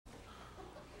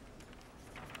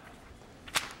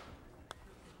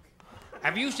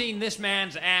Have you seen this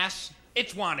man's ass?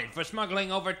 It's wanted for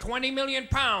smuggling over 20 million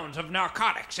pounds of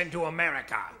narcotics into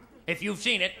America. If you've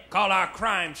seen it, call our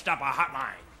Crime Stopper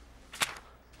hotline.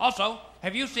 Also,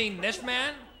 have you seen this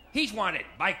man? He's wanted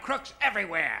by crooks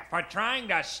everywhere for trying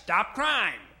to stop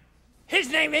crime.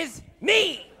 His name is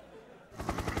me!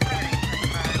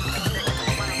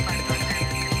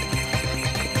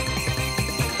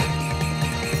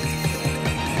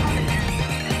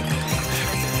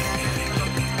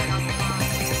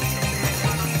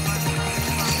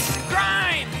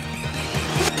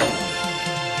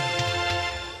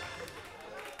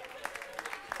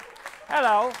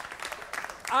 Hello,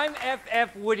 I'm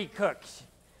FF Woody Cooks.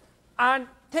 On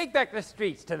Take Back the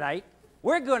Streets tonight,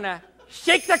 we're gonna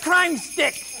shake the crime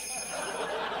stick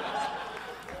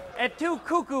at two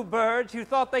cuckoo birds who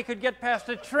thought they could get past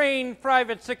a trained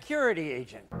private security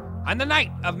agent. On the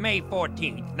night of May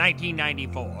 14th,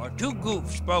 1994, two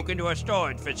goofs broke into a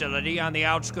storage facility on the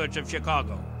outskirts of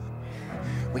Chicago.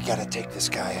 We gotta take this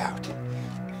guy out.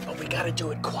 But we gotta do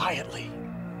it quietly.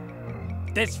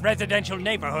 This residential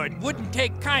neighborhood wouldn't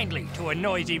take kindly to a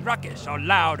noisy ruckus or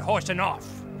loud horsing off.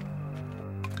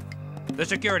 The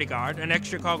security guard, an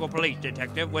ex-Chicago police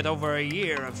detective with over a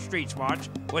year of street smarts,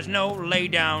 was no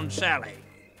lay-down Sally.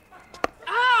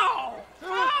 Ow!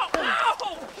 Ow!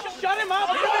 Ow! Shut him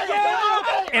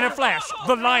up! In a flash,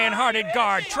 the lion-hearted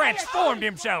guard transformed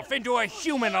himself into a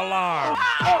human alarm.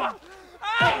 Ow!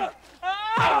 Ow! Ow!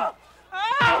 Ow!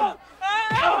 Ow!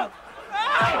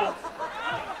 Ow!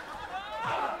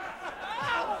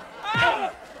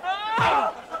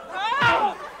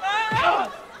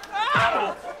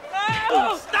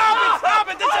 Stop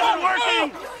it! This isn't working!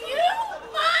 Do you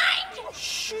mind?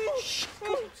 Shh.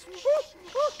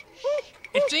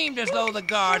 It seemed as though the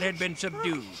guard had been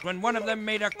subdued when one of them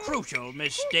made a crucial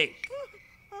mistake.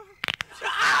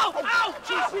 Ow! Ow!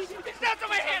 Jeez! It snapped on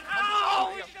my hand!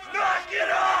 Ow! Knock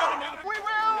it off! We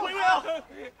will!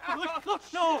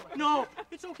 Look, no.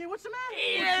 It's okay. What's the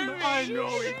matter? I know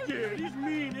he did. He's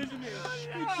mean, isn't he?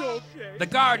 It's okay. The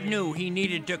guard knew he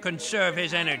needed to conserve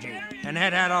his energy and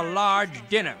had had a large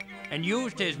dinner and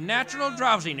used his natural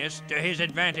drowsiness to his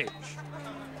advantage.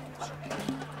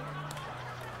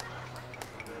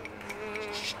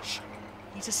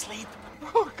 He's asleep.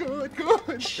 Oh, good.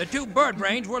 The two bird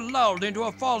brains were lulled into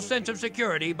a false sense of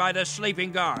security by the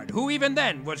sleeping guard, who even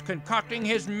then was concocting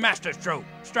his masterstroke.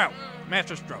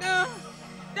 Masterstroke.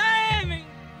 Damn!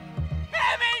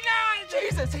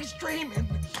 Jesus, he's dreaming.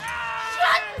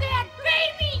 Shut that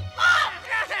baby up!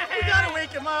 We gotta wake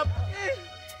him up.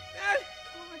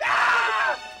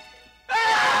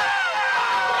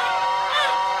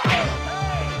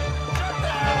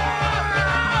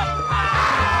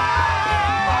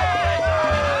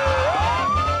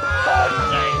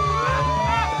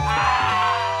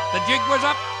 The jig was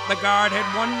up. The guard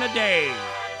had won the day.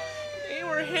 They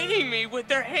were hitting me with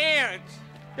their hands.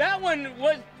 That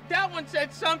one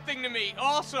said something to me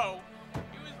also.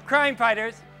 Crime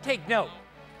fighters, take note.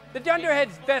 The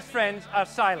Dunderheads' best friends are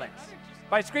silence.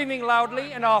 By screaming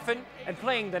loudly and often and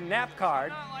playing the nap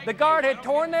card, the guard had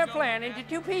torn their plan into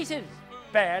two pieces,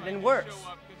 bad and worse.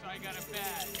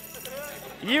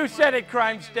 You said it,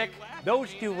 Crime Stick.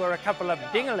 Those two were a couple of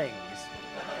dinglings.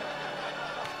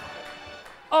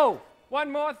 Oh,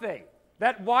 one more thing.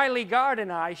 That wily guard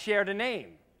and I shared a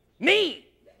name. Me!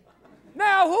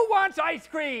 Now, who wants ice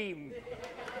cream?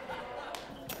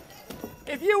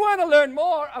 If you want to learn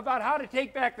more about how to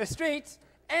take back the streets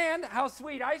and how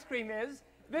sweet ice cream is,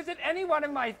 visit any one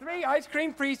of my 3 ice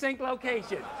cream precinct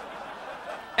locations.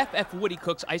 FF Woody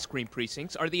Cooks Ice Cream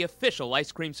Precincts are the official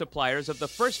ice cream suppliers of the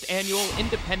first annual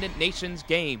Independent Nations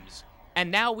Games.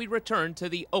 And now we return to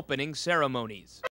the opening ceremonies.